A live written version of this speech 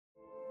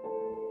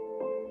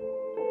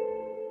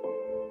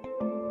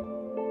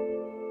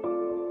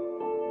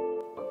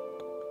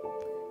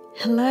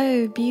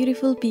Hello,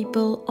 beautiful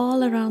people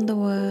all around the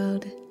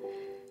world.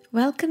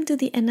 Welcome to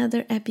the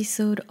another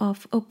episode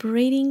of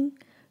Operating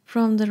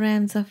from the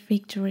Realms of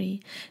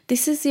Victory.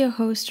 This is your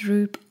host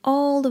Roop,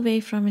 all the way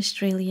from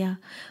Australia.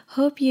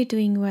 Hope you're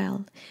doing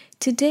well.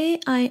 Today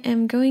I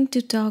am going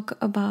to talk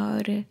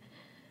about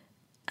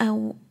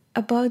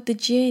the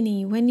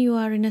journey when you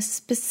are in a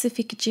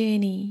specific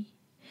journey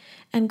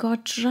and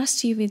God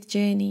trusts you with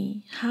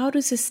journey, how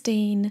to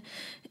sustain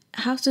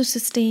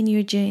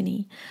your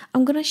journey.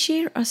 I'm going to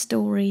share a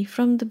story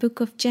from the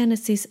book of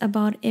Genesis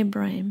about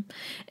Abraham.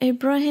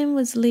 Abraham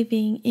was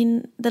living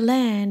in the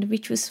land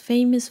which was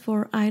famous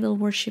for idol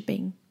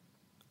worshipping.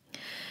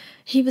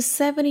 He was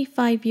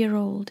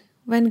 75-year-old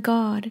when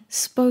God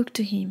spoke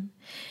to him.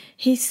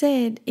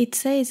 It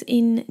says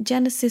in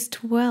Genesis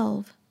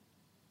 12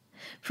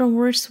 from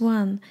verse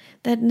 1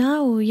 that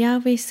now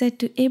Yahweh said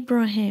to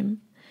Abraham,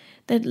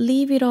 that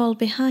leave it all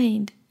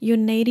behind, your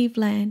native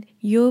land,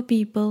 your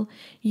people,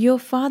 your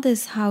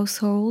father's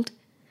household,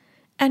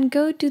 and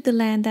go to the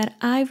land that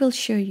I will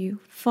show you.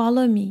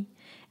 Follow me,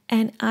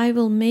 and I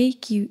will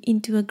make you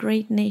into a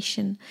great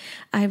nation.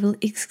 I will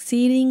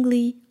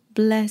exceedingly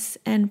bless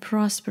and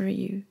prosper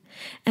you,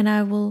 and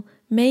I will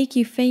make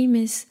you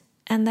famous,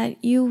 and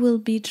that you will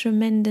be a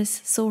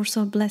tremendous source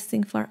of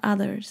blessing for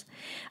others.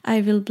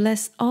 I will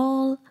bless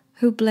all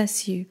who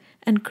bless you,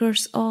 and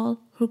curse all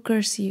who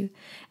curse you,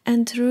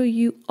 and through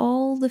you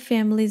all the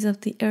families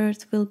of the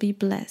earth will be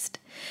blessed.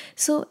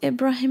 So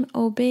Abraham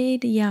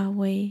obeyed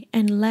Yahweh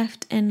and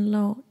left, and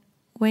Lot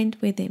went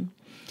with him.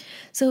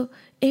 So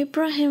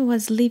Abraham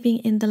was living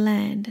in the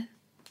land.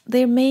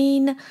 Their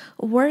main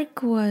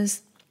work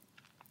was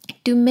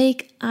to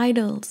make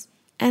idols.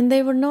 And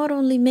they were not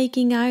only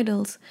making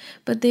idols,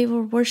 but they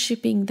were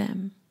worshipping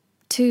them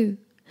too.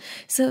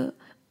 So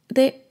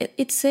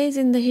it says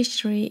in the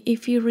history,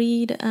 if you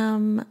read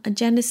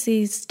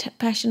Genesis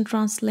Passion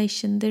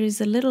Translation, there is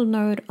a little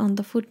note on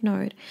the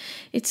footnote.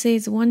 It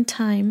says one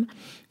time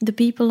the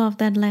people of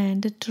that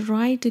land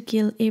tried to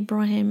kill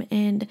Abraham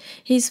and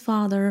his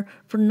father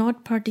for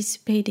not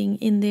participating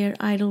in their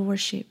idol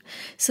worship.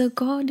 So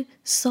God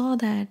saw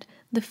that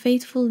the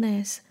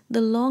faithfulness,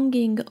 the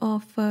longing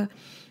of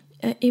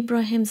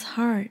Abraham's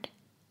heart,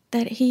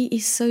 that he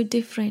is so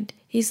different.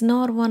 He's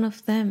not one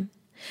of them.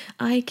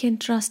 I can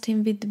trust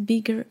him with the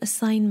bigger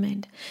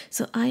assignment.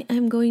 So I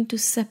am going to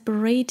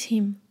separate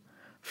him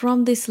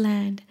from this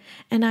land,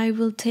 and I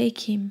will take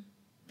him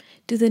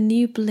to the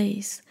new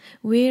place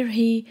where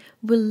he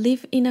will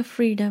live in a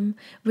freedom,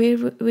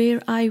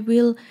 where I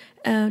will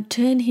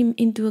turn him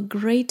into a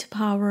great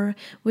power,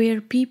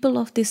 where people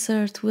of this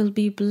earth will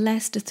be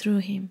blessed through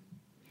him,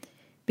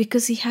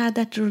 because he had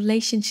that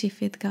relationship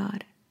with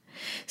God.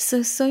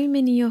 So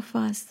many of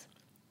us,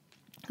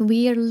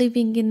 we are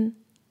living in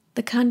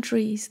the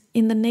countries,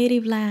 in the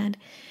native land,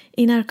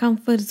 in our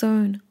comfort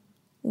zone,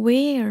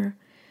 where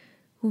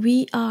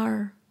we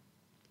are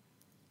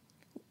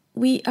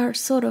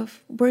sort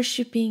of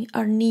worshiping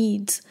our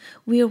needs.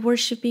 We are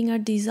worshiping our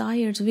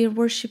desires. We are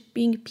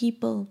worshiping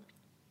people.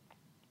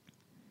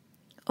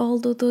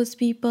 Although those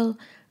people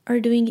are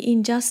doing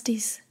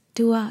injustice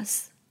to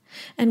us.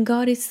 And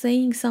God is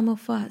saying, some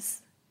of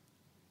us,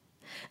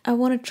 I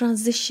want to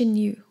transition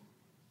you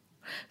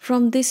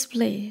from this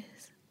place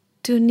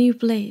to a new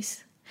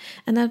place.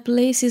 And that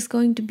place is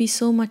going to be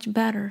so much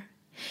better.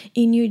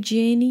 In your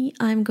journey,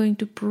 I'm going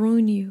to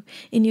prune you.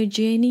 In your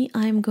journey,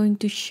 I'm going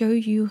to show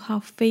you how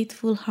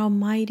faithful, how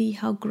mighty,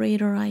 how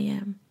greater I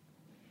am.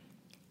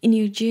 In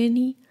your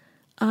journey,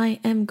 I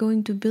am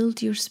going to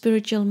build your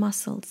spiritual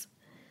muscles.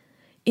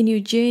 In your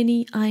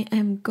journey, I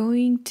am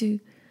going to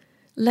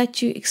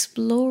let you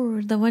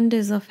explore the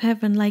wonders of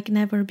heaven like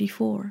never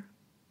before.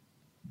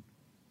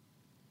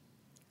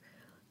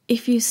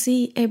 If you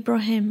see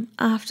Abraham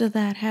after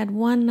that had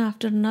one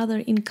after another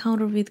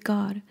encounter with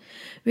God,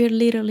 where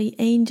literally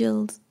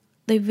angels,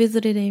 they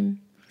visited him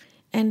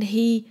and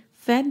he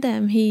fed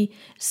them.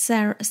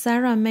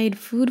 Sarah made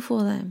food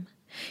for them.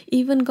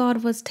 Even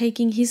God was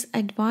taking his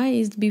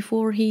advice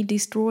before he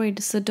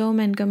destroyed Sodom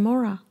and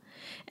Gomorrah.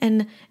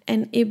 And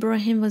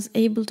Abraham was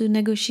able to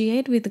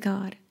negotiate with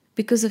God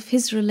because of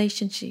his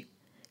relationship.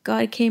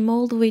 God came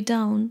all the way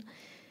down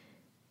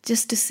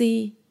just to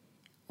see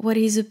what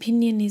his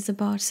opinion is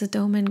about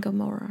Sodom and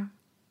Gomorrah.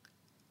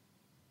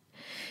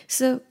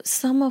 So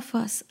some of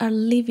us are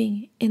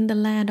living in the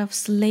land of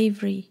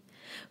slavery,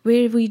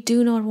 where we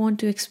do not want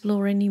to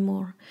explore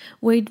anymore,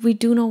 where we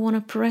do not want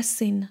to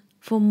press in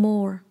for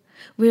more,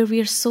 where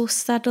we are so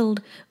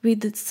settled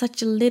with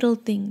such little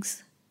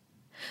things,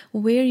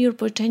 where your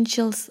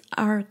potentials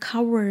are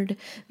covered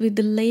with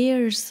the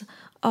layers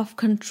of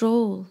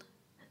control,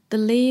 the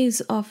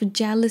layers of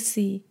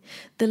jealousy,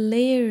 the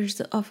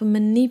layers of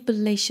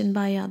manipulation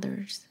by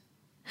others.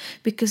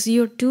 Because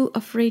you're too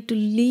afraid to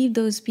leave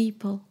those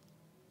people.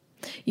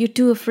 You're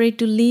too afraid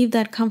to leave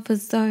that comfort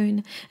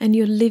zone, and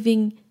you're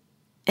living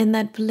in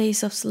that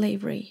place of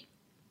slavery.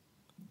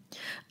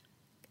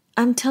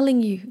 I'm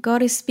telling you,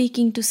 God is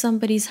speaking to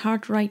somebody's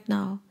heart right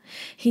now.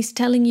 He's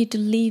telling you to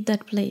leave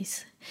that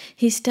place.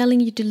 He's telling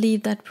you to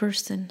leave that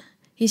person.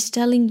 He's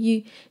telling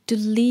you to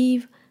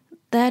leave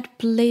that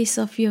place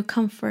of your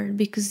comfort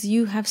because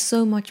you have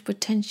so much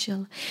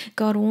potential.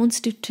 God wants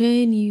to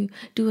turn you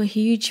to a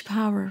huge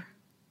power.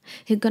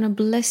 He's going to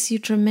bless you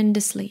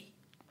tremendously.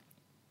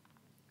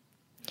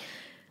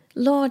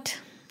 Lot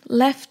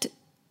left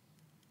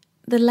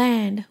the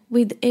land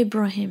with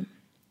Abraham.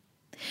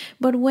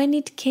 But when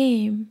it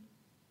came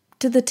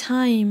to the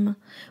time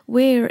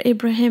where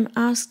Abraham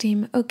asked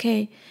him,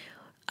 okay,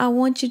 I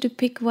want you to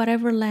pick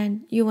whatever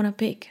land you want to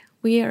pick.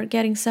 We are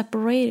getting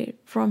separated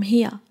from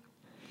here.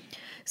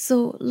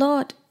 So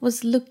Lot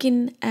was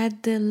looking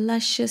at the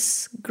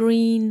luscious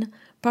green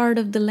part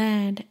of the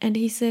land and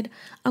he said,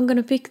 I'm going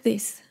to pick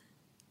this.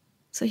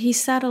 So he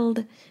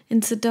settled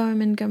in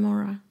Sodom and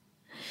Gomorrah.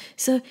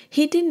 So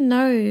he didn't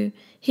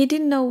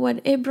know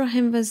what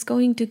Abraham was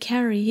going to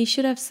carry. He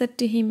should have said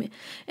to him,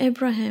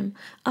 Abraham,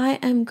 I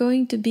am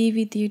going to be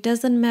with you,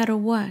 doesn't matter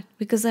what,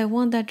 because I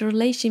want that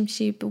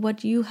relationship,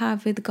 what you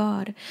have with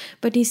God.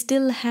 But he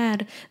still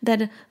had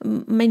that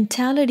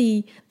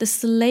mentality, the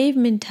slave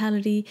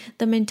mentality,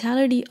 the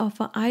mentality of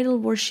an idol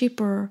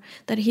worshiper,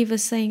 that he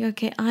was saying,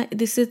 okay,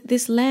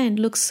 this land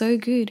looks so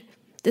good.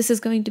 This is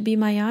going to be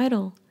my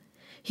idol.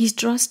 He's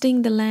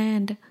trusting the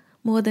land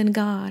more than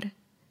God.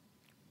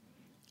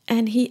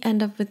 And he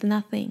ended up with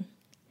nothing.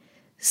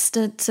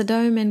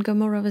 Sodom and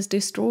Gomorrah was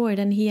destroyed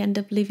and he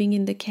ended up living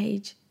in the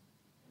cage.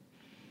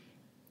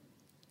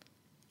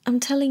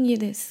 I'm telling you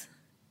this.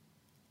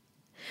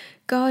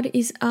 God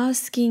is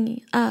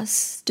asking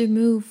us to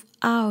move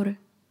out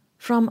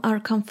from our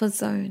comfort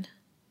zone.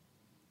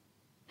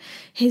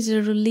 He's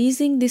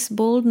releasing this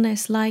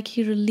boldness like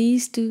he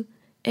released to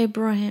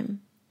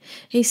Abraham.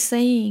 He's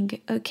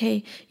saying,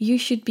 okay, you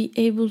should be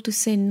able to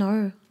say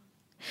no.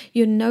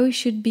 Your no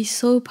should be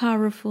so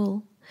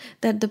powerful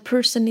that the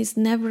person is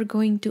never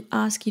going to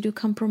ask you to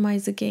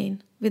compromise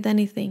again with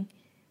anything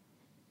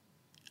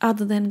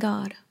other than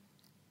God.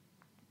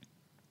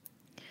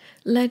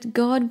 Let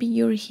God be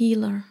your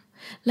healer.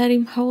 Let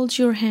Him hold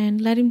your hand.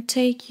 Let Him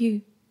take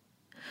you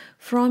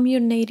from your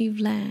native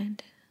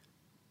land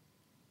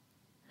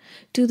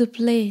to the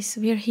place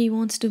where He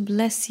wants to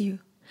bless you,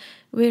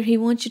 where He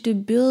wants you to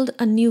build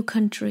a new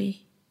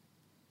country,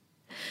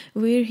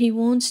 where He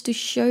wants to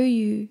show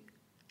you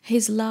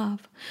His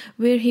love,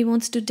 where He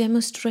wants to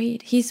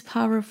demonstrate His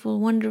powerful,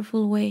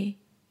 wonderful way.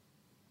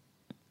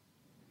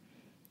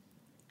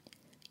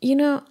 You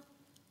know,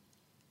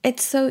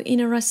 it's so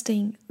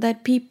interesting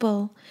that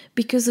people,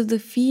 because of the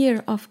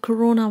fear of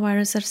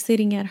coronavirus, are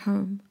sitting at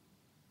home.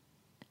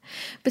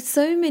 But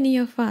so many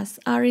of us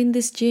are in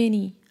this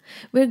journey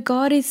where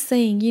God is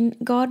saying,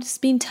 God's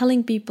been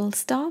telling people,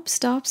 stop.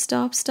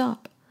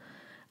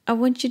 I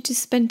want you to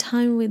spend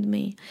time with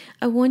me.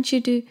 I want you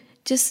to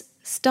just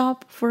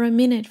stop for a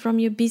minute from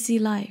your busy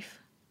life.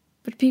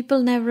 But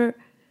people never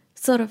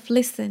sort of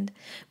listened.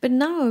 But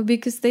now,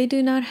 because they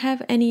do not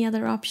have any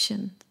other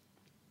option,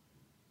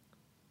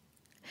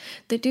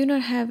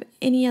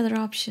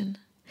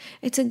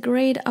 it's a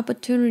great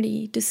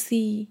opportunity to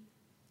see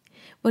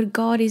what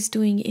God is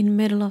doing in the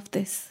middle of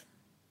this.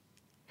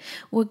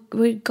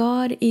 What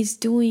God is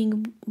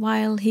doing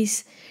while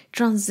He's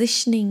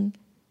transitioning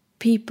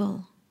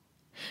people,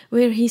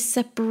 where He's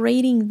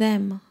separating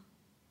them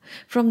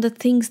from the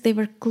things they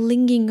were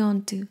clinging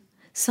on to.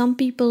 Some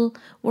people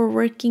were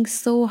working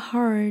so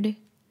hard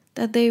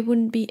that they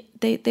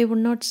were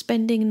not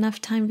spending enough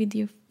time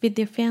with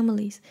their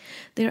families.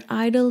 Their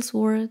idols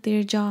were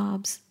their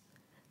jobs.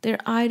 Their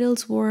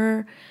idols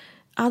were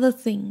other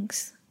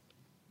things.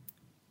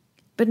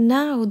 But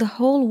now the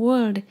whole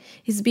world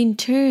is being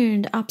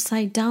turned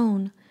upside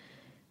down,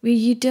 where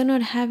you do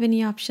not have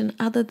any option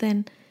other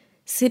than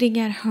sitting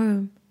at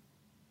home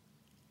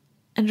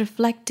and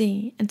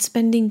reflecting and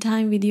spending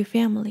time with your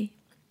family.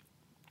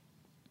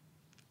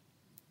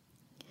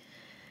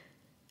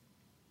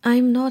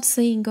 I'm not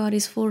saying God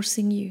is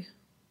forcing you.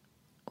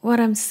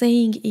 What I'm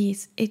saying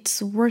is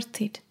it's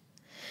worth it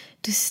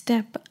to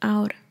step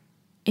out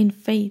in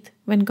faith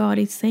when God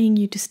is saying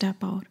you to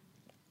step out.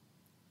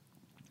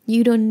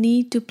 You don't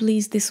need to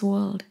please this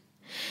world.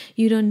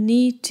 You don't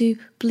need to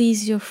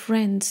please your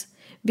friends,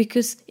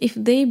 because if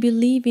they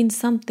believe in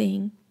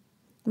something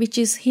which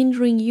is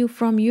hindering you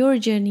from your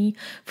journey,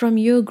 from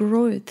your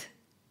growth,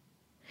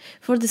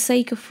 for the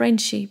sake of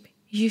friendship,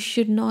 you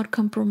should not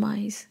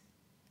compromise.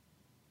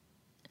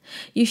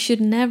 You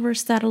should never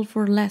settle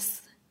for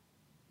less.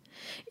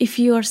 If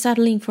you are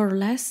settling for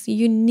less,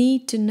 you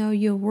need to know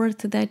your worth,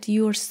 that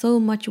you are so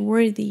much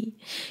worthy.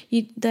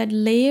 That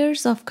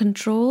layers of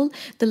control,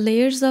 the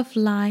layers of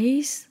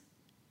lies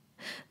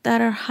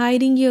that are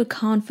hiding your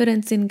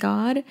confidence in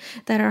God,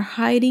 that are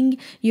hiding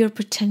your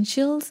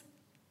potentials,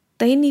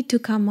 they need to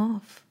come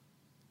off.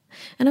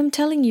 And I'm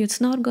telling you,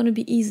 it's not going to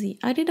be easy.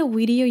 I did a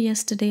video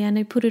yesterday and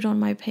I put it on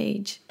my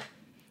page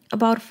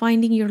about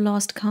finding your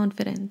lost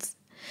confidence.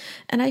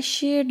 And I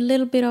shared a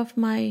little bit of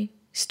my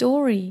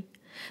story,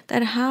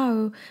 that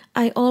how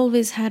I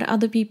always had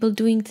other people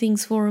doing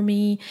things for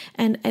me,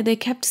 and they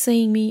kept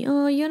saying me,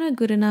 oh, you're not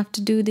good enough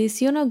to do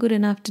this, you're not good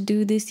enough to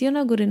do this, you're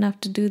not good enough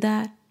to do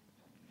that.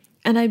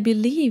 And I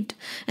believed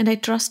and I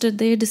trusted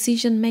their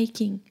decision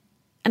making.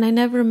 And I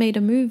never made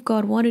a move.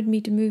 God wanted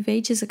me to move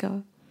ages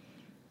ago.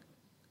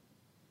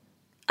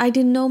 I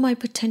didn't know my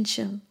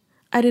potential.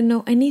 I didn't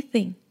know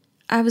anything.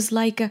 I was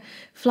like a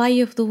fly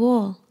off the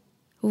wall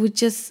who would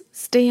just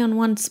stay on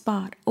one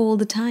spot all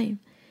the time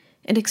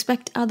and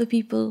expect other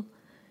people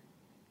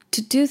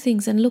to do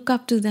things and look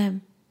up to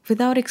them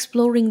without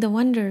exploring the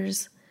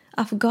wonders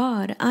of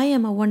God. I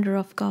am a wonder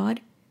of God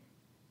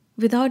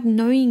without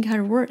knowing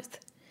her worth.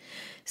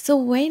 So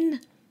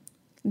when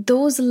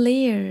those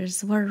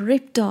layers were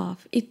ripped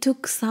off, it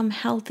took some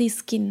healthy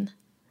skin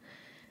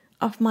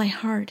of my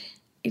heart.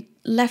 It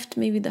left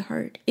me with a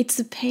hurt. It's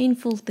a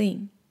painful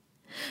thing.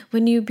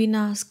 When you've been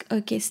asked,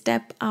 okay,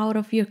 step out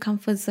of your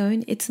comfort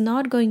zone, it's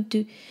not going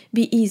to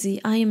be easy.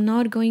 I am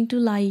not going to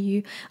lie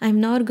you. I'm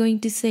not going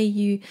to say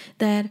you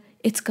that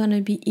it's going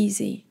to be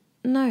easy.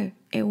 No,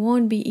 it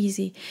won't be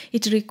easy.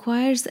 It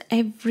requires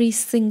every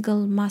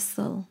single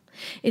muscle.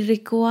 It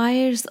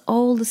requires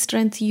all the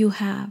strength you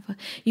have.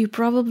 You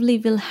probably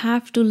will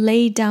have to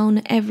lay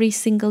down every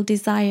single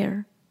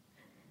desire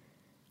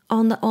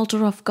on the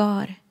altar of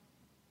God.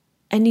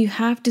 And you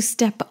have to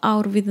step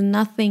out with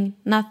nothing,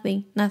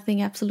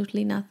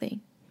 absolutely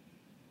nothing.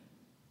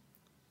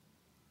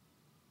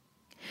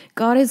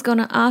 God is going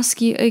to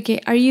ask you, okay,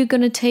 are you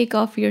going to take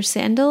off your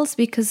sandals?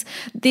 Because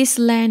this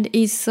land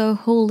is so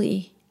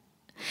holy.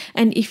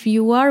 And if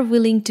you are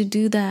willing to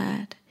do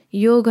that,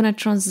 you're going to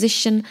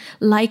transition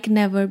like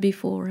never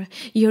before.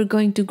 You're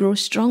going to grow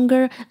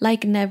stronger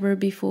like never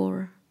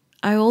before.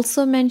 I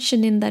also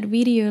mentioned in that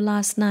video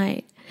last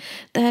night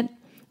that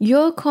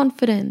your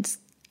confidence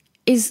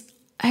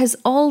has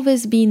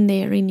always been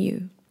there in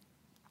you.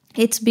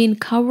 It's been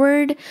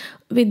covered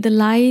with the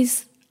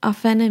lies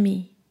of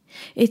enemy.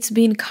 It's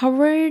been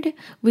covered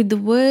with the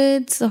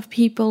words of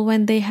people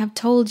when they have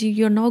told you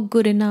you're not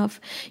good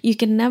enough. You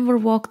can never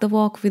walk the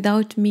walk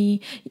without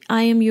me.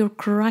 I am your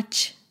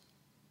crutch.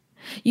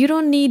 You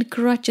don't need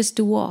crutches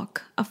to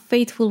walk a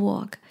faithful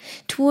walk.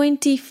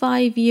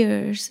 25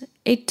 years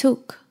it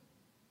took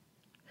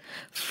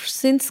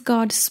since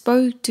God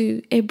spoke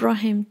to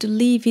Abraham to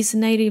leave his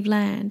native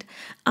land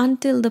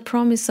until the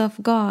promise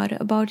of God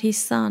about his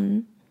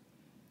son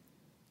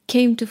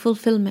came to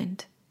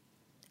fulfillment.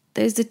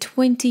 There's a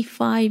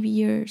 25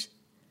 years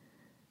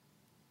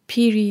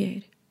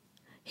period.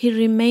 He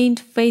remained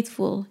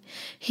faithful.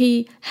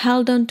 He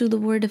held on to the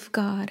word of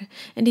God.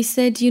 And he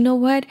said, you know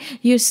what?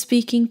 You're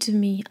speaking to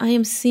me. I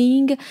am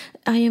seeing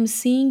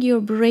your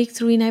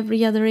breakthrough in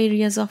every other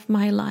areas of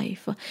my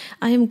life.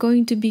 I am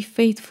going to be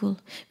faithful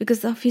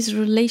because of his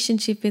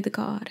relationship with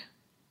God.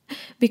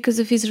 Because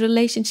of his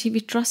relationship,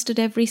 he trusted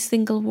every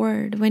single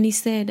word when he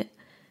said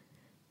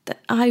that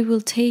I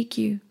will take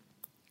you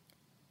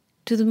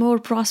to the more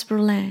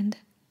prosperous land.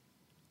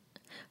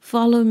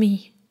 Follow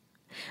me.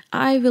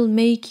 I will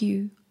make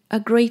you a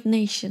great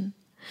nation.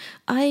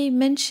 I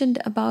mentioned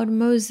about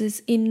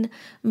Moses in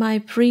my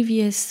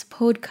previous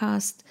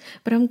podcast,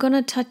 but I'm going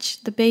to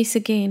touch the base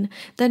again.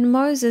 That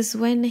Moses,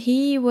 when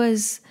he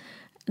was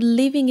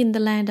living in the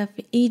land of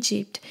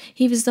Egypt,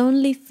 he was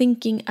only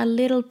thinking a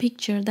little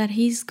picture that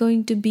he's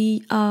going to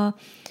be a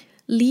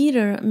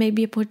leader,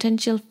 maybe a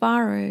potential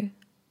pharaoh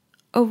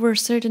over a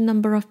certain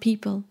number of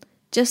people,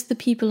 just the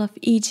people of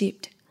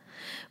Egypt.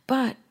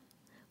 But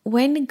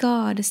when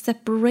God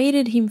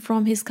separated him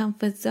from his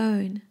comfort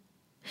zone,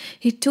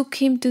 he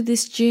took him to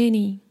this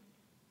journey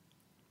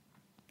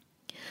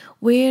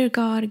where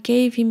God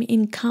gave him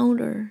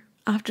encounter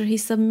after he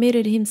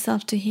submitted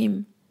himself to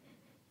him,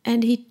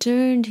 and he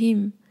turned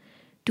him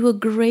to a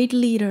great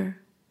leader.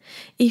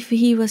 If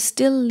he was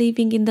still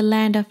living in the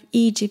land of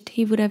Egypt,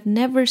 he would have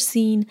never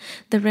seen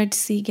the Red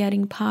Sea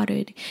getting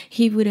parted.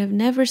 He would have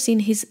never seen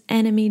his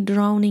enemy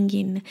drowning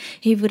in.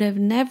 He would have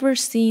never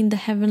seen the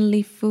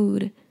heavenly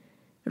food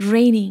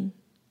raining.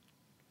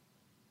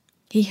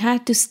 He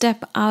had to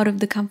step out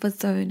of the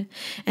comfort zone.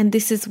 And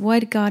this is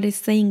what God is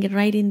saying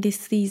right in this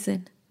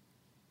season.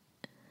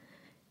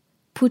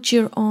 Put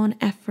your own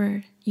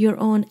effort, your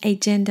own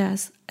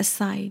agendas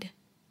aside,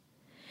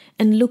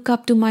 and look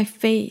up to my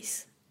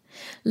face.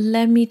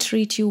 Let me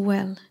treat you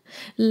well.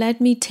 Let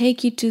me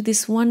take you to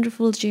this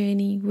wonderful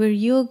journey where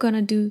you're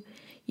gonna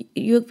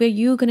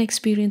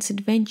experience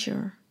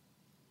adventure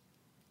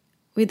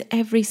with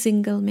every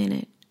single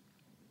minute.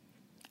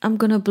 I'm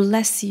gonna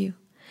bless you.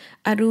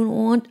 I don't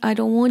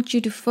want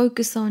you to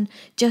focus on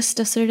just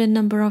a certain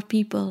number of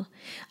people.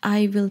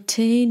 I will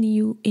turn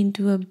you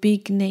into a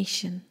big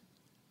nation.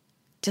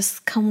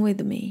 Just come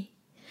with me.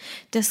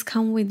 Just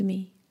come with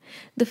me.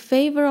 The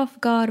favor of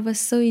God was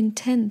so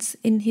intense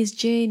in his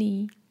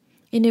journey,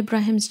 in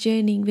Abraham's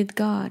journey with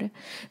God,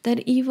 that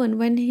even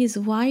when his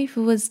wife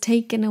was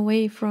taken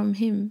away from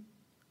him,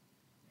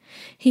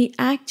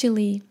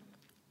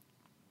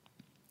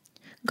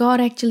 God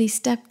actually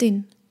stepped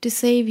in to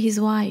save his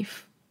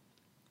wife.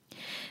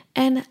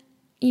 And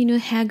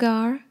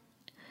Hagar,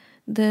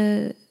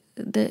 the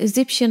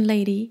Egyptian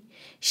lady,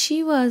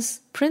 she was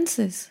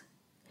princess.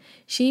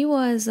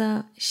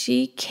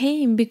 She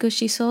came because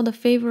she saw the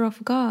favor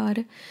of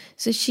God.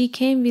 So she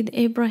came with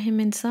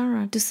Abraham and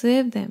Sarah to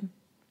save them.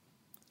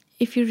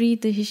 If you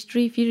read the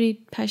history, if you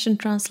read Passion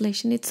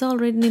Translation, it's all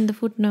written in the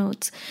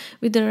footnotes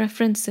with the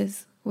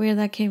references where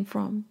that came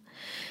from.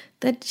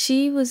 That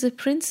she was a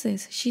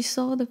princess. She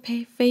saw the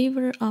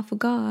favor of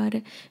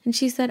God and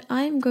she said,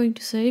 I am going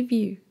to serve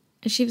you.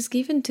 And she was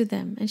given to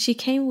them and she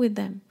came with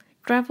them,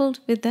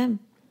 traveled with them.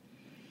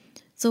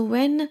 So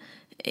when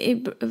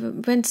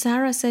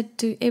Sarah said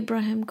to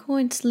Abraham, go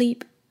and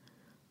sleep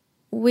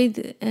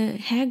with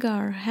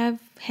Hagar, have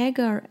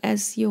Hagar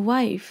as your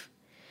wife,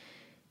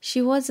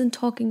 she wasn't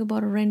talking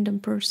about a random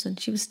person.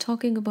 She was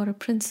talking about a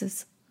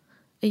princess,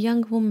 a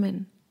young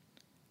woman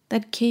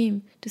that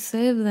came to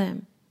serve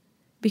them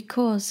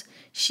because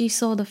she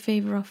saw the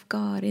favor of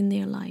God in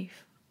their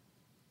life.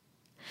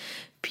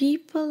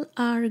 People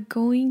are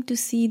going to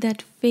see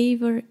that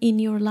favor in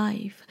your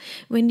life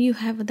when you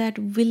have that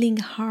willing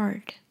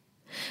heart,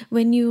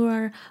 when you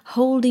are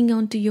holding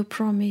on to your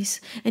promise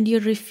and you're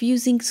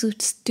refusing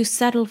to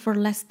settle for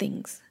less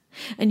things,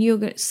 and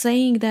you're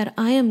saying that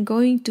I am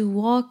going to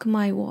walk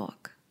my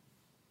walk.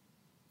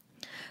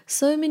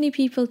 So many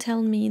people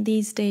tell me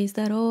these days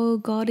that, oh,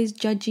 God is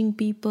judging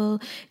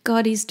people,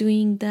 God is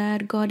doing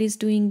that, God is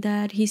doing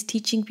that, He's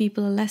teaching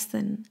people a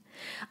lesson.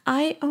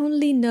 I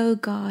only know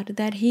God,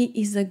 that He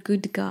is a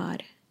good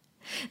God.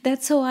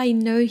 That's how I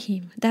know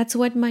Him. That's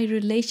what my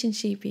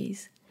relationship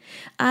is.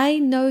 I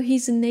know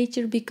His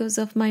nature because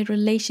of my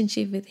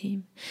relationship with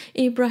Him.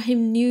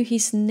 Abraham knew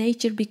His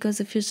nature because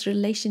of his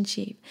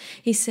relationship.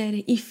 He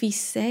said, if He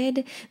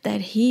said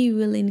that He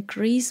will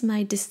increase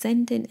my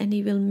descendant and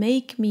He will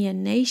make me a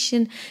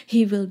nation,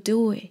 He will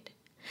do it.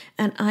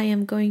 And I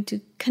am going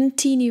to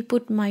continue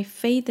put my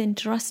faith and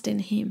trust in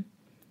Him.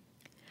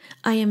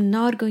 I am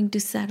not going to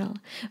settle.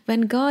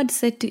 When God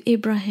said to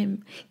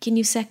Abraham, can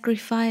you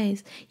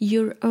sacrifice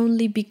your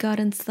only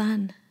begotten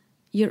son,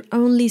 your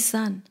only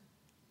son?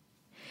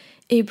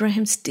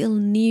 Abraham still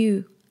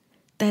knew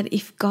that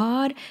if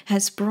God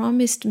has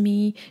promised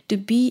me to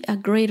be a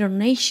greater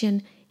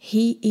nation,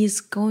 He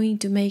is going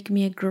to make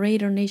me a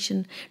greater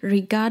nation,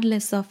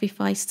 regardless of if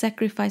I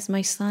sacrifice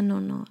my son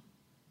or not.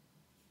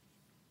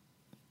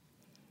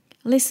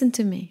 Listen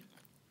to me.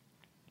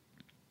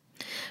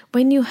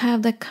 When you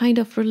have that kind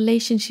of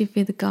relationship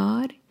with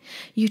God,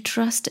 you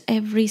trust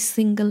every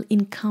single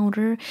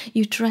encounter,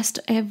 you trust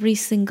every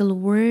single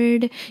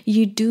word,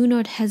 you do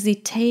not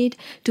hesitate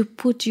to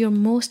put your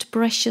most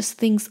precious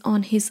things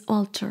on His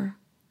altar.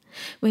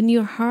 When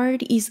your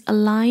heart is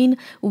aligned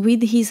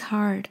with His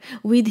heart,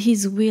 with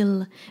His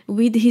will,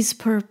 with His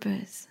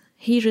purpose,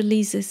 He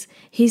releases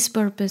His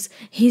purpose,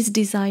 His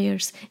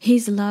desires,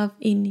 His love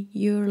in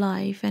your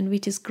life, and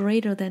which is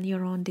greater than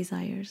your own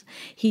desires.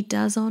 He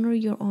does honor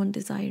your own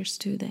desires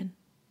too then.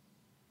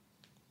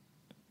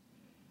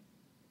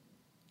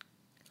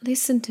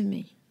 Listen to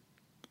me.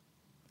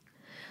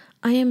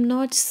 I am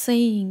not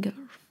saying,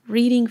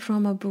 reading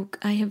from a book,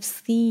 I have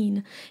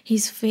seen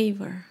His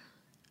favor.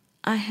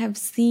 I have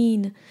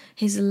seen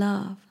His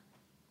love.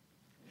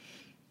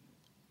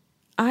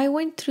 I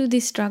went through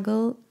this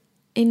struggle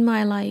in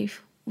my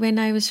life when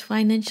I was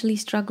financially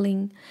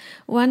struggling.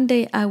 One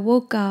day I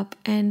woke up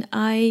and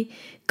I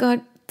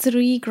got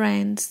 3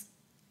 grand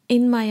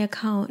in my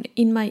account,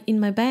 in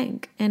my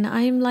bank, and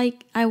I'm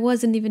like, I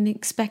wasn't even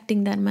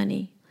expecting that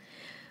money.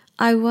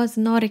 I was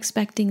not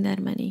expecting that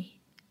money.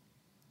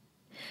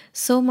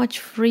 So much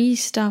free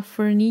stuff,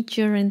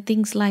 furniture and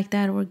things like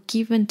that were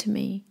given to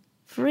me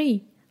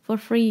for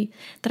free,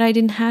 that I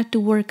didn't have to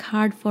work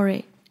hard for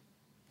it.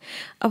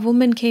 A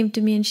woman came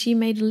to me and she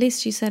made a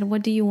list. She said,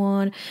 what do you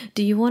want?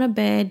 Do you want a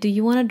bed? Do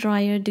you want a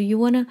dryer? Do you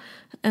want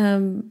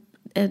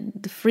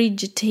the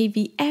fridge,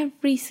 TV?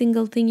 Every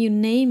single thing, you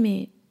name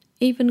it.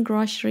 Even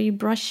grocery,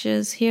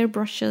 brushes, hair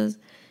brushes,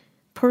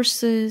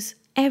 purses,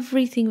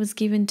 everything was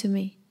given to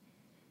me.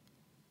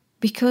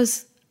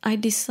 Because I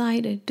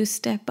decided to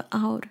step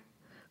out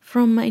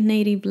from my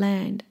native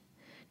land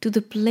to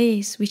the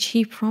place which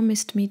He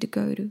promised me to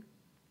go to.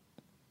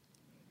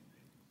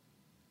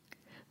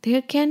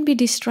 There can be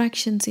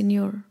distractions in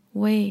your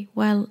way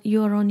while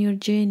you are on your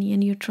journey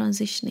and you're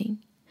transitioning.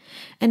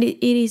 And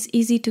it is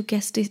easy to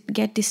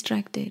get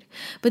distracted.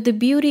 But the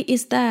beauty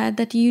is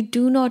that you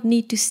do not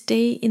need to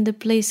stay in the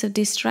place of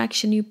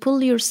distraction. You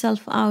pull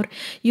yourself out.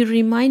 You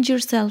remind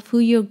yourself who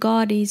your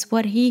God is,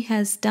 what He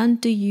has done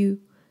to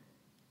you.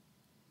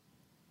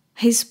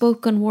 His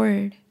spoken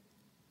word.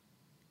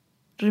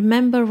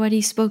 Remember what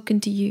He's spoken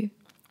to you.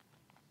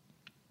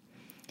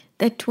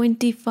 That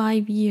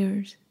 25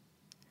 years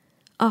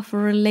of a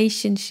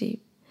relationship.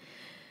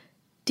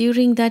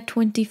 During that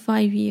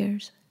 25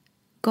 years,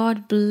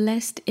 God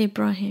blessed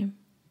Abraham.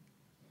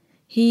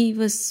 He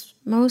was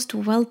most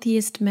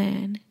wealthiest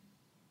man.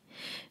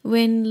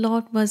 When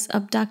Lot was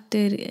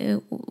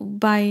abducted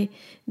by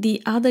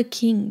the other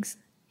kings,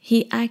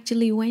 he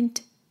actually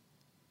went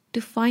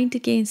to fight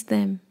against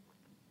them.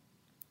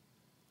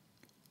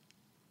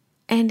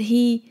 And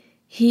he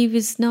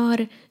was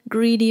not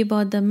greedy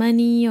about the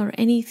money or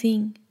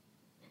anything.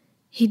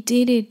 He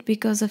did it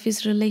because of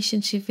his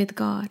relationship with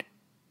God.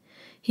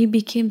 He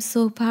became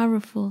so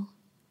powerful.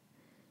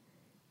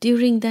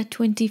 During that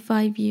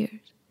 25 years,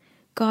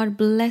 God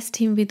blessed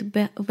him with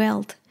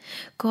wealth.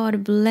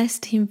 God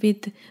blessed him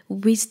with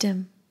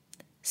wisdom.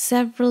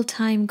 Several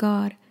times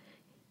God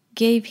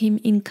gave him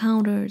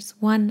encounters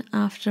one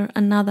after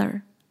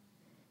another.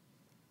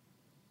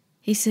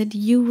 He said,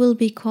 "You will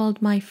be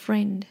called my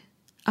friend,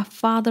 a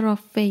father of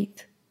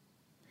faith."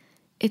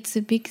 It's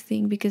a big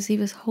thing because he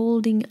was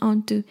holding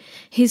on to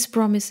his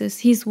promises,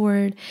 his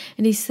word,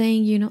 and he's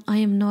saying, I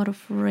am not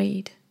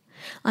afraid.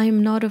 I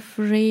am not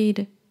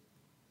afraid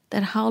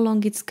that how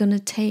long it's going to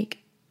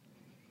take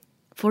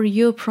for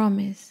your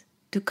promise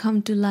to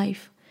come to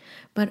life,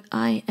 but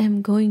I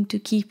am going to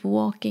keep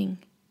walking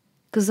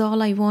because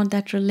all I want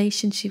that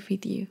relationship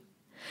with you.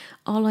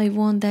 All I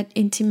want that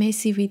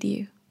intimacy with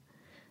you.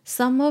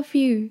 Some of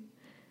you,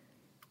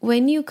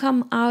 when you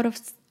come out of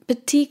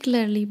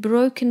particularly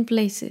broken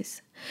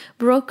places,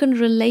 broken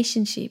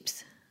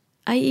relationships,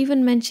 I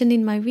even mentioned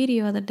in my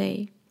video the other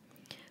day,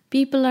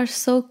 people are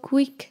so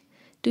quick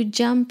to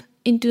jump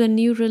into a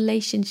new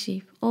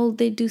relationship. All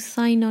they do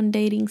sign on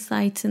dating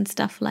sites and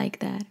stuff like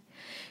that.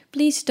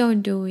 Please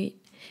don't do it,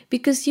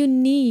 because you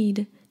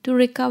need to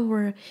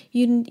recover.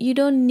 You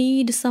don't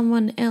need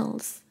someone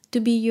else to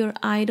be your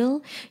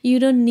idol. You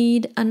don't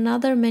need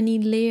another many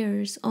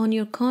layers on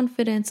your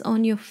confidence,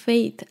 on your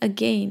faith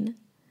again,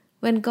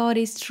 when God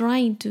is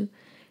trying to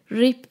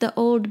rip the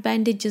old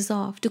bandages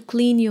off to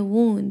clean your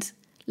wounds.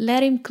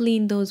 Let him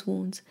clean those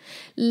wounds.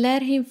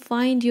 Let him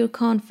find your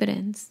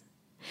confidence.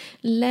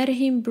 Let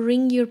him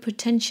bring your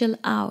potential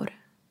out.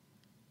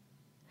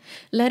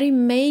 Let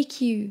him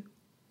make you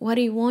what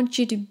he wants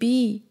you to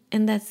be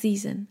in that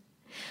season.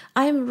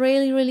 I am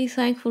really, really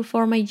thankful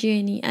for my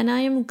journey, and I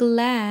am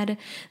glad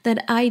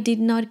that I did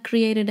not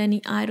create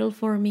any idol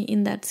for me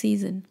in that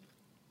season.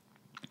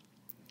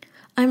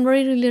 I'm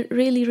really,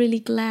 really, really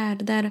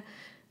glad that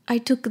I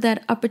took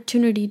that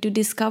opportunity to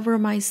discover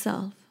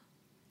myself.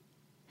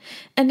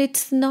 And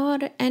it's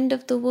not end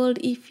of the world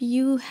if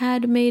you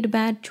had made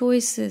bad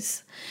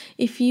choices,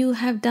 if you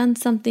have done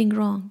something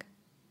wrong.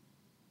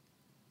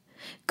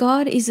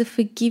 God is a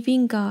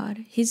forgiving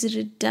God. His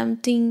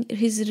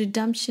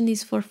redemption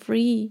is for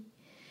free.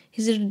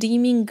 His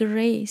redeeming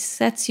grace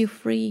sets you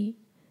free.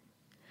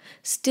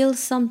 Still,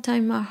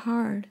 sometimes my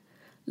heart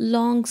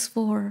longs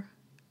for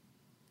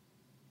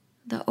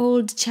the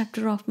old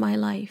chapter of my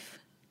life.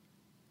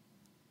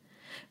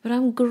 But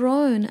I'm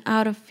grown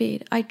out of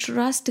it. I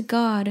trust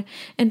God,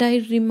 and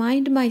I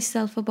remind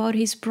myself about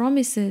his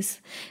promises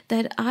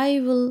that I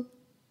will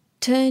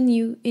turn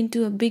you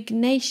into a big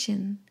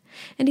nation.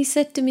 And he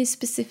said to me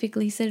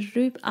specifically, he said,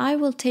 "Rup, I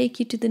will take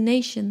you to the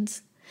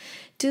nations.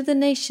 To the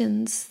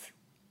nations.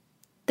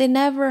 They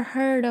never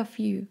heard of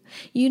you.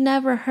 You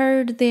never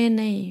heard their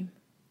name.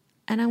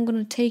 And I'm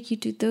going to take you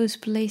to those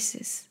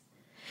places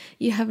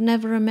you have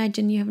never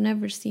imagined, you have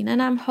never seen."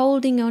 And I'm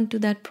holding on to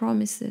that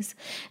promises.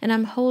 And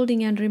I'm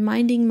holding and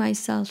reminding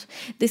myself,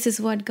 this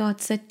is what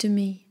God said to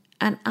me.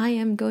 And I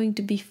am going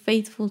to be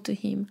faithful to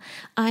him.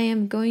 I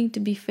am going to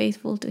be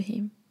faithful to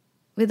him.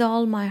 With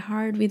all my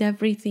heart, with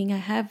everything I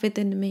have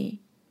within me.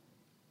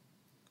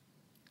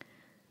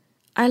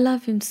 I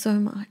love him so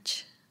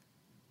much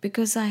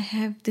because I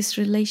have this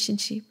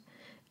relationship,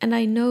 and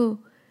I know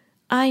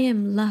I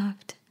am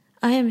loved.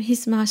 I am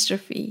his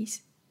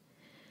masterpiece.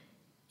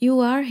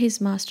 You are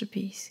his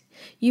masterpiece.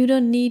 You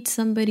don't need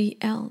somebody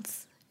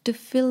else to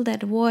fill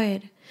that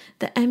void,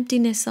 the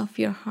emptiness of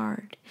your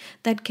heart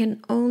that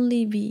can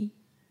only be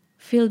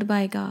filled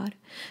by God.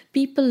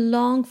 People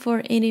long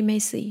for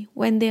intimacy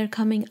when they're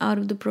coming out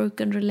of the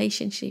broken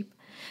relationship,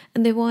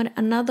 and they want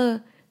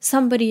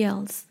somebody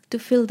else to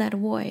fill that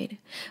void.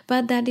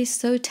 But that is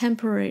so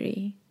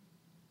temporary.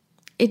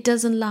 It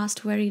doesn't last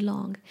very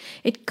long.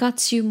 It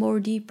cuts you more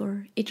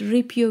deeper. It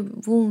rips your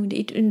wound.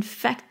 It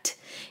infects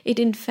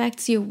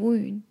your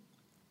wound.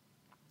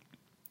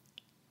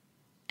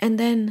 And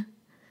then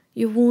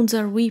your wounds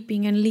are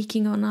weeping and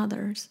leaking on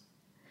others.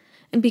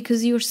 And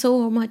because you're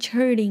so much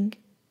hurting,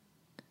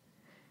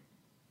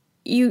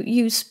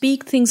 you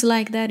speak things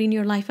like that in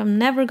your life. I'm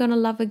never going to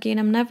love again.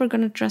 I'm never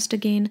going to trust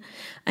again.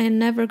 I am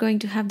never going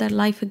to have that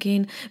life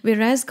again.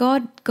 Whereas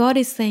God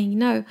is saying,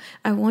 no,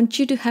 I want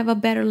you to have a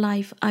better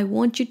life. I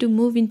want you to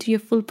move into your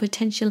full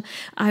potential.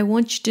 I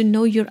want you to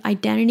know your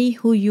identity,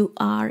 who you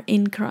are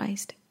in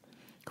Christ,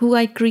 who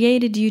I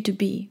created you to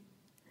be.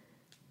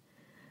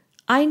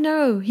 I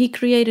know he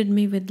created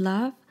me with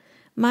love.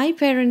 My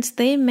parents,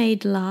 they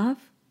made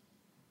love.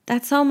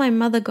 That's how my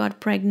mother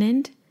got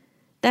pregnant.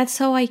 That's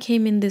how I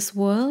came in this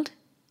world.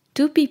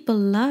 Two people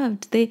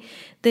loved. They've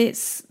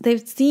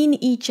seen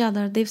each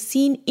other. They've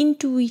seen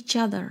into each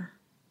other.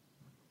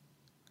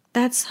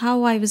 That's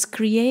how I was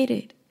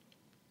created.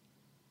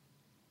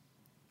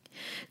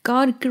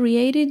 God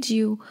created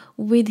you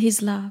with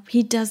his love.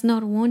 He does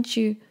not want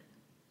you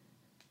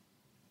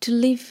to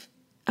live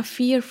a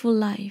fearful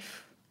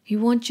life. He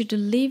wants you to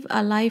live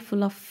a life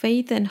full of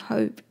faith and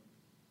hope.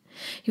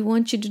 He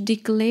wants you to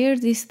declare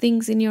these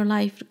things in your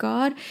life.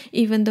 God,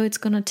 even though it's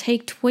going to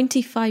take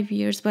 25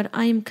 years, but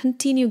I am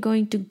continue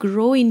going to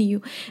grow in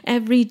you.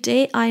 Every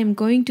day I am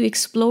going to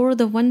explore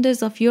the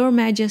wonders of your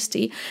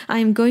majesty. I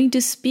am going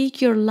to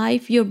speak your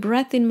life, your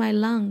breath in my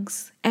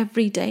lungs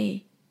every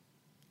day.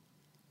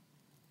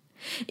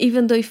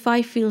 Even though if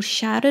I feel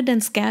shattered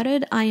and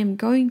scattered, I am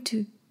going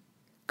to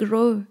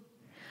grow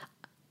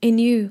in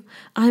you.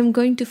 I'm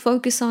going to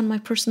focus on my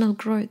personal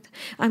growth.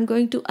 I'm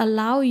going to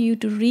allow you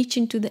to reach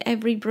into the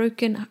every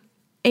broken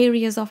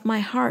areas of my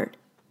heart,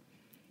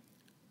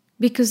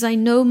 because I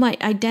know my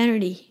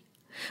identity.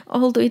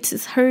 Although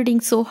it's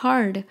hurting so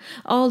hard,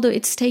 although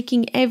it's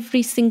taking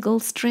every single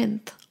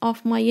strength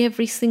of my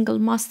every single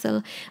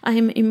muscle, I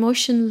am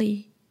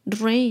emotionally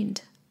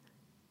drained.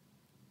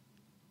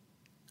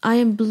 I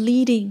am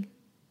bleeding.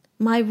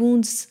 My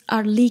wounds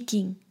are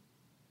leaking.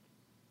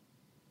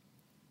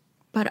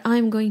 But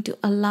I'm going to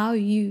allow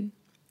you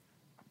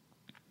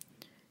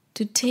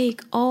to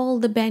take all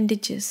the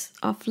bandages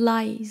of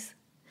lies.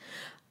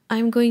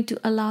 I'm going to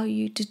allow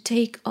you to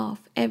take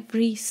off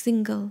every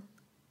single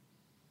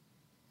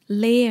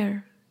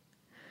layer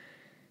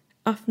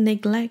of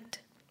neglect,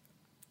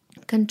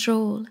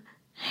 control,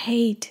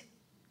 hate,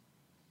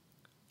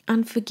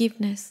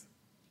 unforgiveness,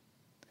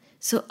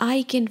 so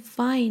I can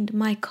find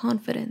my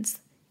confidence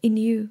in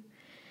you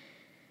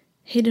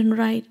hidden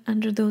right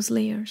under those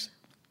layers.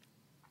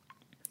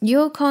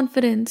 Your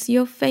confidence,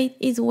 your faith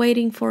is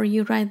waiting for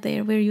you right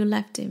there where you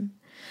left him.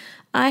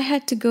 I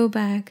had to go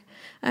back.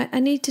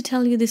 I need to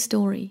tell you this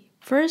story.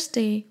 First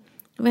day,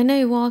 when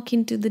I walk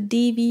into the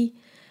DV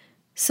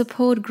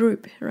support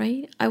group,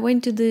 right? I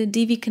went to the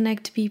DV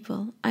Connect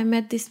people. I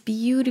met this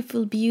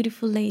beautiful,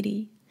 beautiful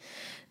lady.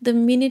 The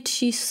minute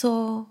she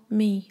saw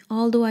me,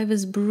 although I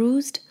was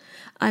bruised,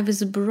 I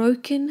was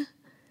broken,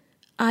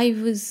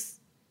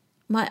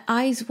 my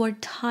eyes were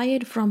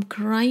tired from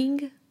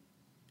crying,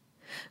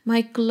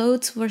 my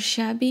clothes were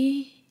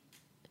shabby,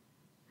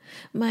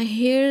 my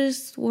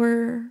hairs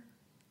were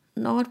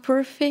not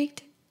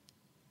perfect.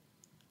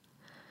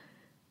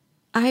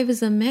 I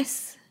was a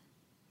mess.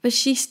 But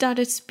she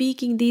started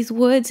speaking these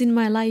words in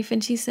my life,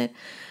 and she said,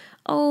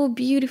 "Oh,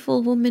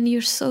 beautiful woman,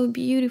 you're so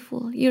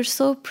beautiful. You're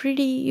so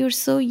pretty. You're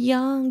so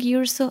young.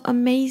 You're so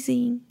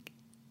amazing."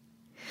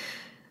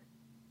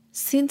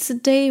 Since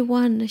day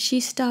one, she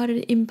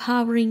started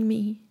empowering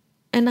me,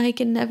 and I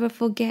can never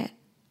forget,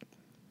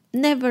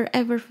 never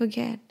ever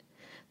forget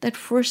that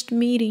first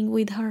meeting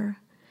with her,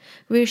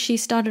 where she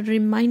started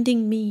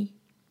reminding me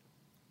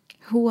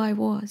who I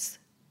was.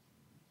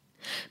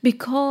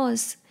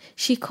 Because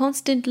she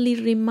constantly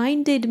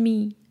reminded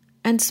me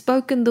and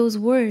spoken those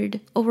words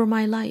over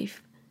my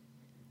life,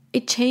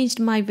 it changed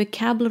my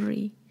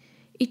vocabulary.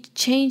 It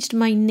changed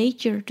my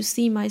nature to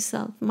see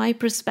myself, my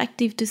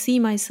perspective to see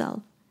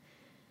myself.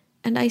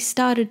 And I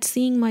started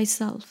seeing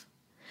myself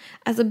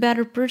as a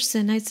better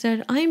person. I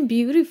said, I'm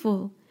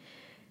beautiful.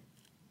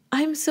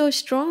 I'm so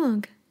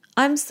strong.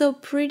 I'm so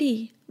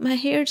pretty. My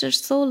hairs are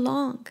so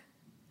long.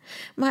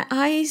 My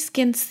eyes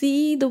can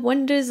see the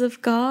wonders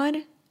of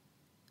God.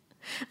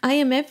 I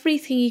am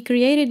everything He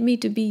created me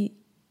to be.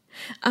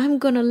 I'm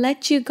going to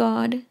let you,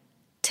 God,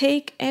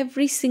 take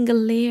every single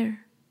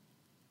layer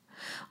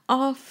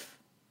of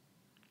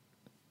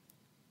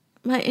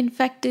my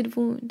infected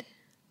wound.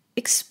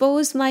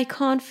 Expose my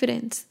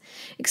confidence.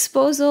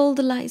 Expose all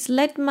the lies.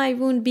 Let my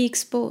wound be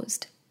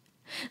exposed.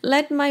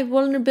 Let my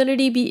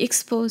vulnerability be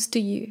exposed to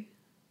you.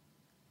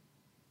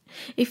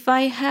 If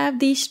I have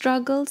these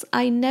struggles,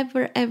 I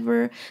never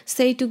ever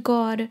say to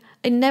God,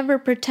 I never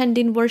pretend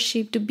in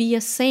worship to be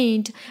a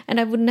saint, and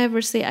I would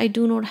never say I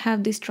do not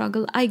have this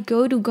struggle. I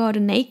go to God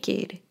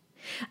naked.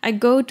 I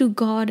go to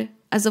God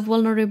as a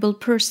vulnerable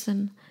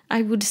person.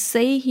 I would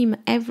say Him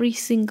every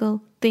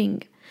single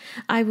thing.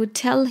 I would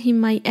tell Him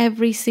my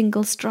every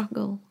single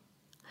struggle.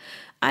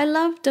 I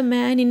loved the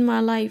man in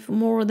my life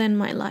more than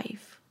my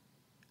life.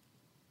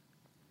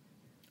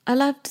 I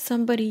loved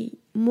somebody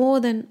more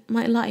than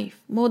my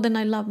life, more than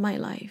I love my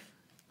life.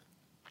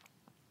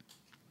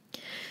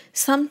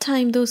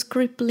 Sometimes those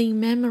crippling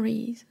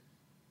memories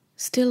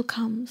still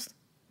comes.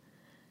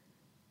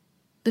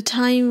 The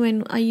time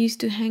when I used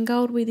to hang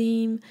out with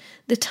him,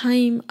 the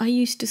time I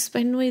used to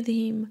spend with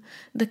him,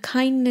 the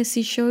kindness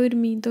he showed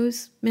me,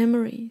 those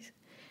memories.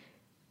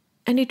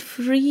 And it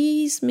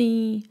frees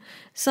me.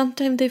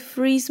 Sometimes they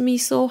freeze me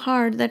so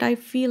hard that I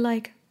feel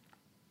like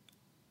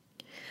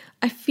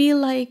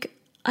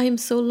I am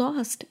so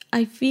lost.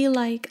 I feel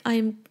like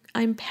I'm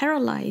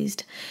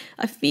paralyzed.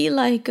 I feel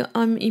like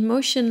I'm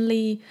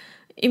emotionally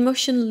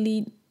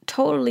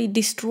totally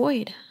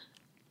destroyed.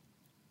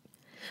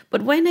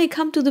 But when I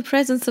come to the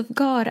presence of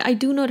God, I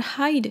do not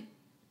hide.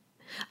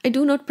 I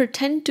do not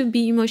pretend to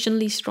be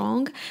emotionally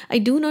strong. I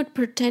do not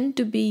pretend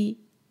to be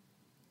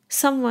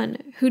someone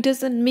who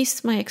doesn't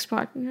miss my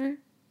ex-partner,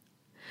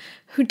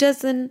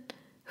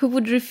 who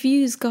would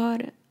refuse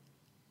God.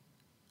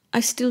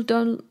 I still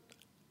don't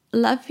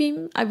love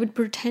him. I would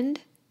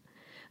pretend.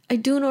 I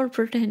do not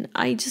pretend.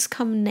 I just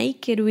come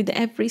naked with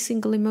every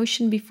single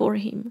emotion before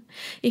Him.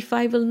 If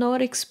I will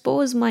not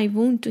expose my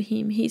wound to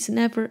Him, He's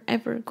never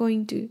ever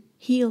going to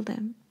heal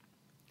them.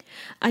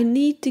 I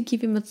need to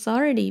give Him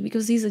authority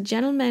because He's a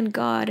gentleman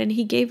God and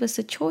He gave us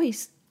a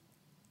choice.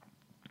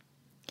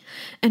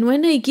 And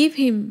when I give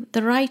Him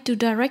the right to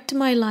direct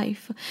my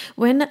life,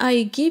 when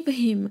I give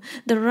Him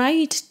the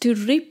right to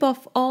rip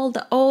off all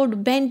the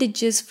old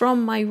bandages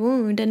from my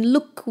wound and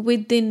look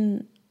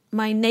within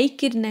my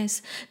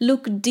nakedness,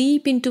 look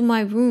deep into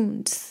my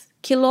wounds,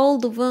 kill all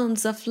the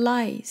worms of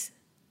lies,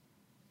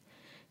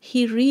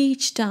 He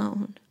reaches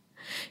down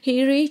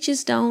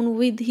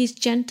with His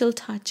gentle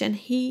touch and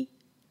He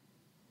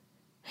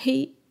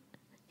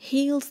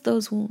heals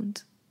those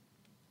wounds.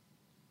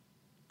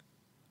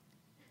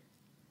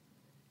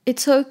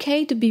 It's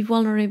okay to be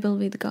vulnerable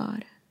with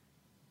God.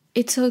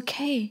 It's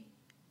okay.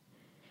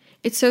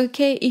 It's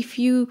okay if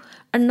you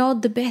are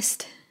not the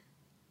best.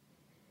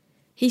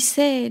 He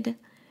said,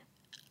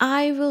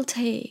 I will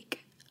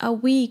take a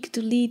weak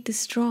to lead the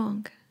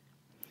strong.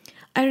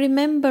 I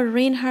remember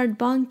Reinhard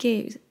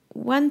Bonnke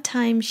one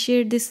time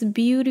shared this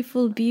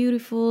beautiful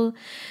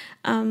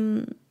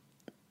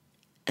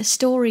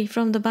story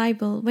from the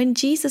Bible. When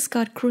Jesus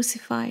got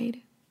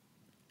crucified,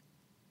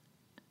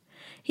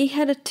 He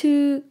had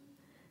two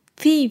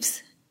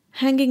thieves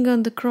hanging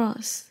on the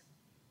cross,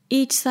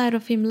 each side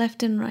of Him,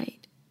 left and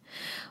right.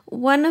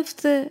 One of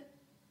the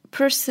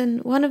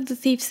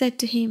thieves said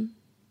to Him,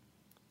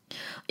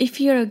 if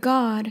you're a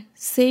God,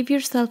 save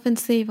yourself and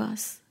save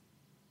us.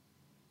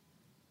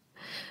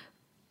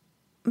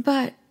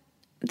 But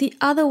the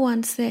other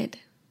one said,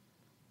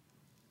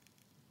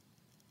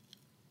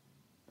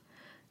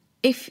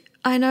 if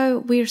I know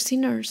we're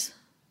sinners,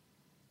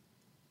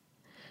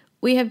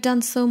 we have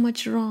done so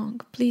much wrong,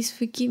 please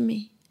forgive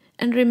me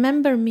and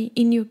remember me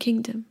in your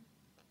kingdom.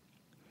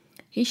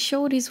 He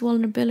showed his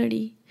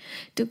vulnerability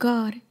to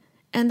God,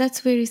 and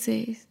that's where He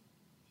says,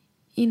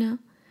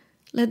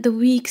 let the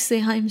weak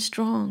say I am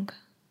strong.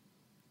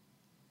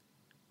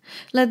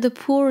 Let the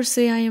poor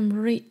say I am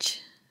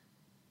rich.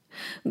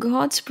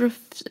 God's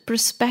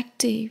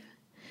perspective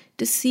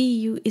to see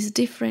you is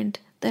different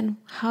than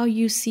how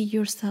you see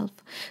yourself.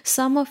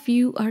 Some of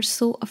you are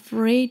so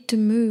afraid to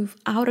move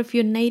out of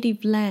your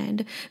native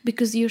land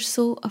because you're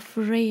so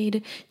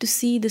afraid to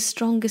see the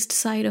strongest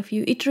side of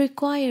you. It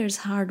requires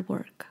hard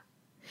work.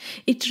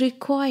 It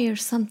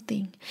requires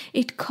something.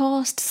 It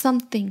costs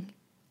something.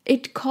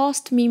 It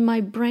cost me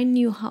my brand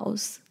new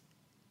house.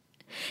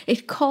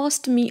 It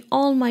cost me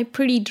all my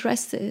pretty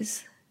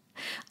dresses,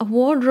 a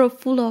wardrobe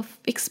full of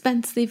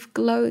expensive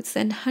clothes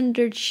and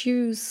 100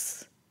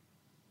 shoes,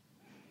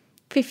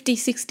 50,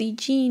 60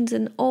 jeans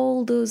and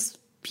all those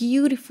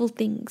beautiful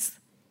things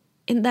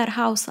in that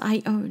house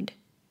I owned.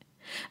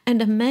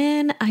 And a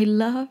man I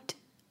loved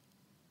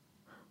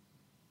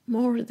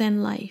more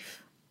than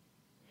life.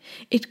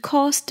 It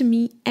cost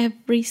me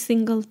every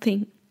single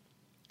thing,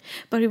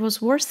 but it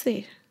was worth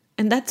it.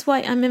 And that's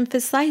why I'm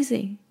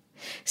emphasizing,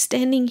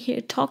 standing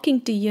here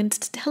talking to you and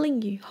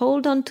telling you,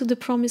 hold on to the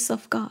promise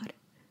of God.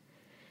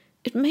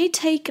 It may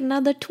take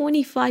another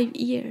 25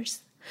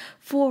 years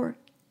for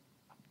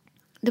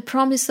the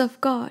promise of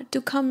God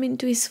to come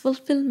into His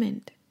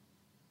fulfillment.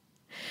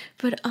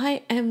 But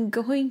I am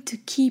going to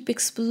keep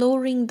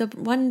exploring the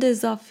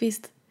wonders of His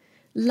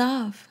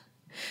love.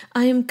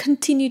 I am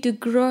continue to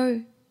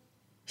grow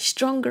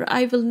stronger.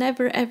 I will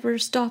never ever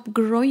stop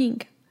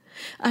growing.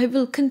 I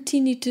will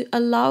continue to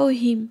allow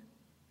Him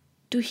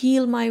to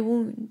heal my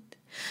wound.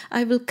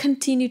 I will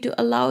continue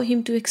to allow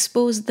Him to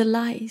expose the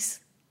lies.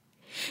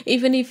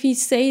 Even if He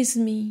says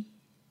me,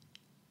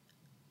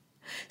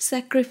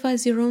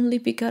 sacrifice your only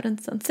begotten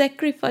Son,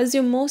 sacrifice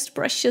your most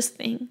precious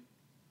thing.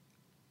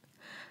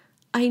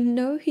 I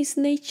know His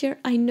nature,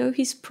 I know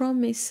His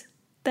promise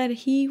that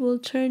He will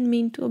turn me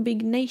into a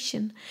big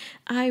nation.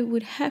 I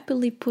would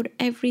happily put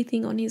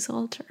everything on His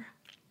altar.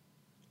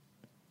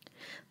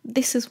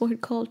 This is what we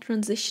call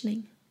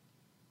transitioning.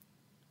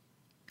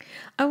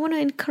 I want to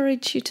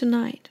encourage you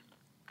tonight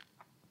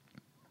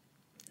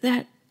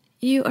that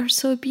you are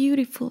so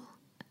beautiful.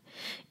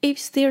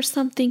 If there's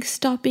something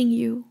stopping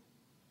you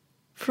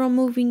from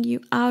moving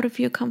you out of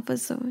your comfort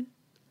zone,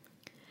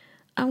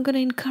 I'm going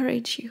to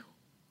encourage you.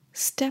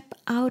 Step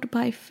out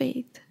by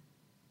faith.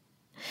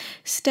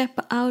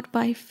 Step out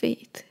by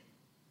faith.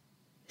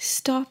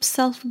 Stop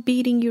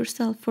self-beating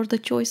yourself for the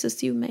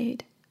choices you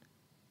made.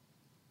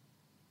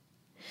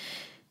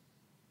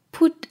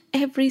 Put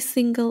every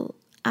single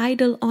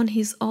idol on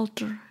His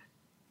altar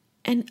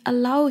and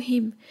allow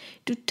Him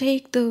to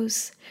take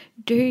those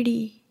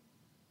dirty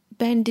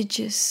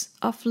bandages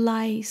of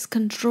lies,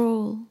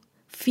 control,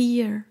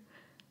 fear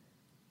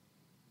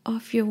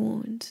of your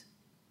wounds.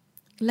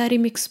 Let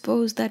Him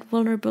expose that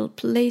vulnerable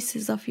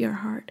places of your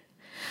heart.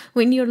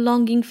 When you're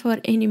longing for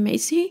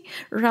intimacy,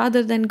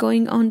 rather than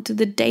going on to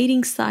the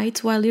dating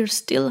sites while you're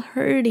still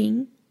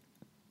hurting,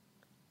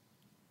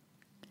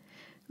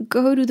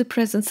 go to the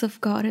presence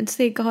of God and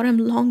say, God, I'm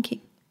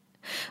longing.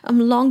 I'm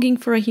longing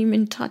for a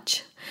human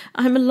touch.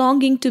 I'm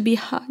longing to be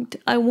hugged.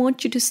 I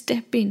want you to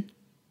step in.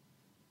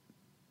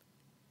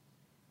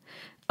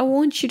 I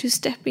want you to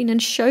step in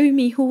and show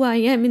me who I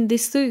am in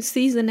this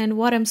season and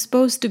what I'm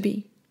supposed to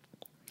be.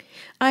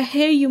 I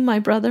hear you, my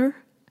brother.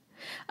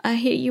 I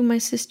hear you, my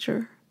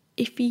sister.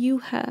 If you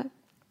have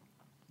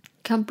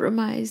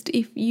compromised,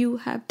 if you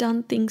have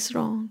done things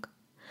wrong,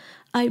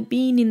 I've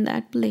been in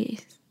that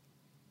place.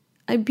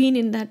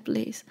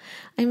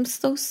 I'm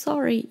so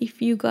sorry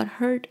if you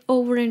got hurt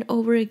over and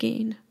over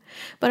again.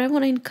 But I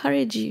want to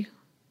encourage you.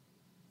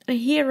 And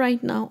here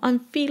right now, I'm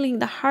feeling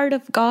the heart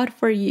of God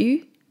for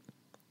you.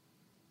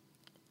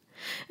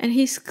 And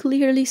He's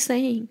clearly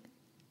saying,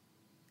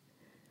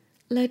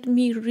 let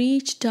me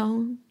reach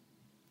down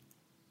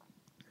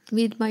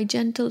with my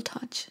gentle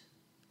touch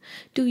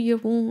to your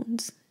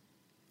wounds.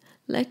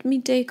 Let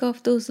me take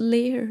off those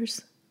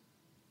layers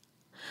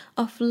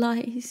of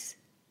lies.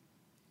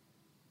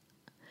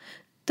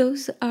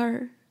 Those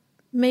are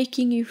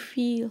making you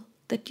feel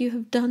that you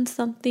have done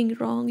something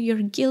wrong.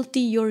 You're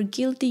guilty, you're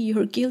guilty,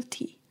 you're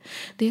guilty.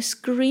 They're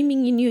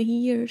screaming in your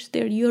ears.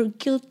 You're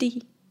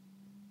guilty.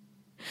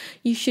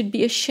 You should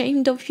be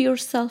ashamed of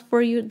yourself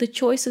for the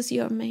choices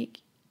you are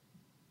making.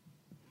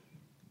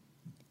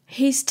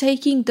 He's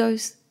taking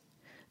those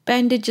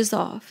bandages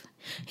off.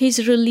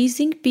 He's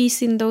releasing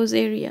peace in those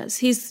areas.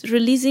 He's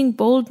releasing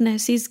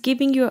boldness. He's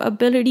giving you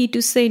ability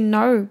to say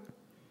no.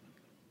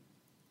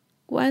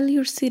 While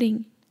you're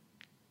sitting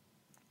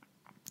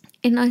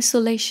in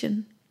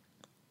isolation,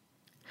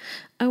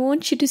 I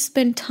want you to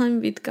spend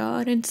time with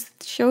God and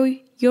show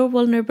your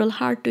vulnerable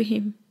heart to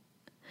Him.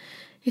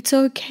 It's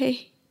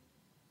okay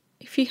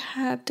if you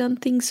have done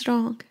things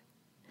wrong.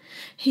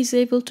 He's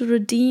able to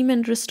redeem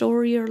and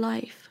restore your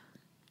life.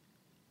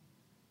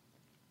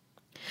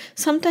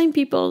 Sometimes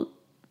people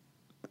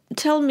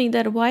tell me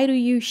that, why do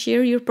you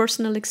share your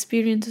personal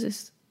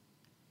experiences?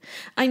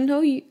 I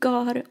know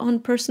God on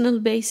personal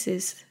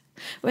basis.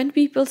 When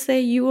people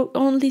say you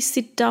only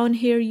sit down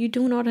here, you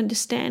do not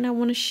understand, I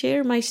want to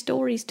share my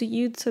stories to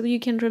you so you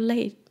can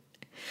relate.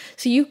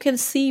 So you can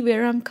see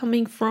where I'm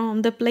coming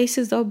from, the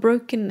places of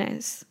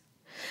brokenness.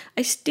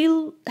 I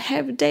still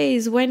have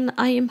days when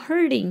I am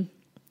hurting,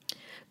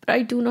 but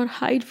I do not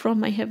hide from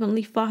my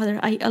Heavenly Father.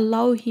 I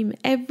allow Him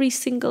every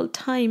single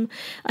time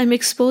I'm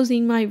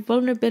exposing my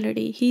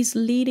vulnerability. He's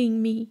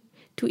leading me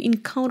to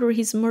encounter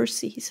His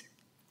mercies.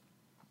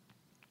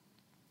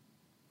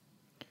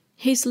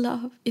 His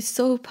love is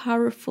so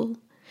powerful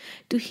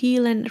to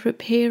heal and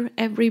repair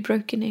every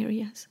broken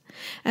areas.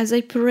 As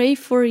I pray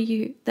for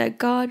you that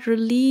God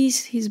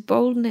release His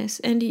boldness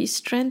and His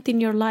strength in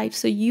your life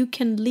so you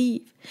can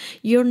leave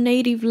your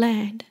native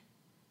land,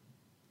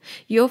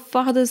 your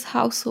father's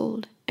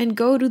household, and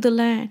go to the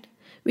land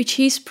which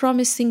He's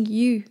promising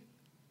you.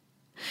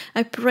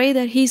 I pray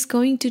that He's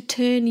going to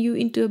turn you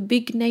into a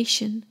big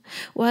nation.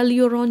 While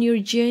you're on your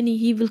journey,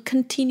 He will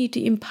continue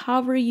to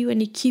empower you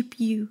and equip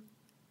you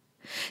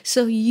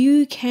so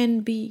you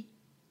can be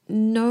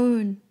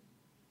known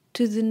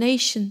to the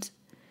nations,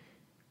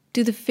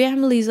 to the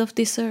families of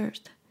this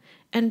earth,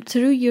 and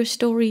through your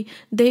story,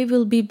 they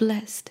will be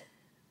blessed.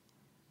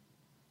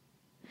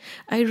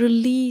 I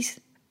release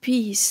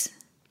peace.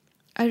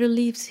 I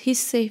release His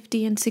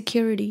safety and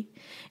security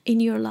in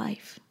your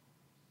life.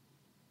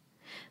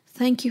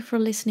 Thank you for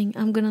listening.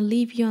 I'm going to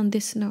leave you on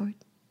this note.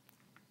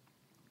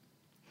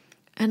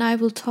 And I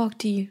will talk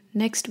to you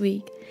next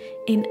week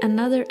in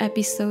another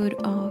episode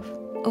of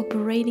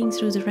Operating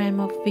Through the Realm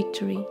of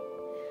Victory.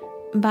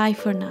 Bye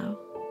for now.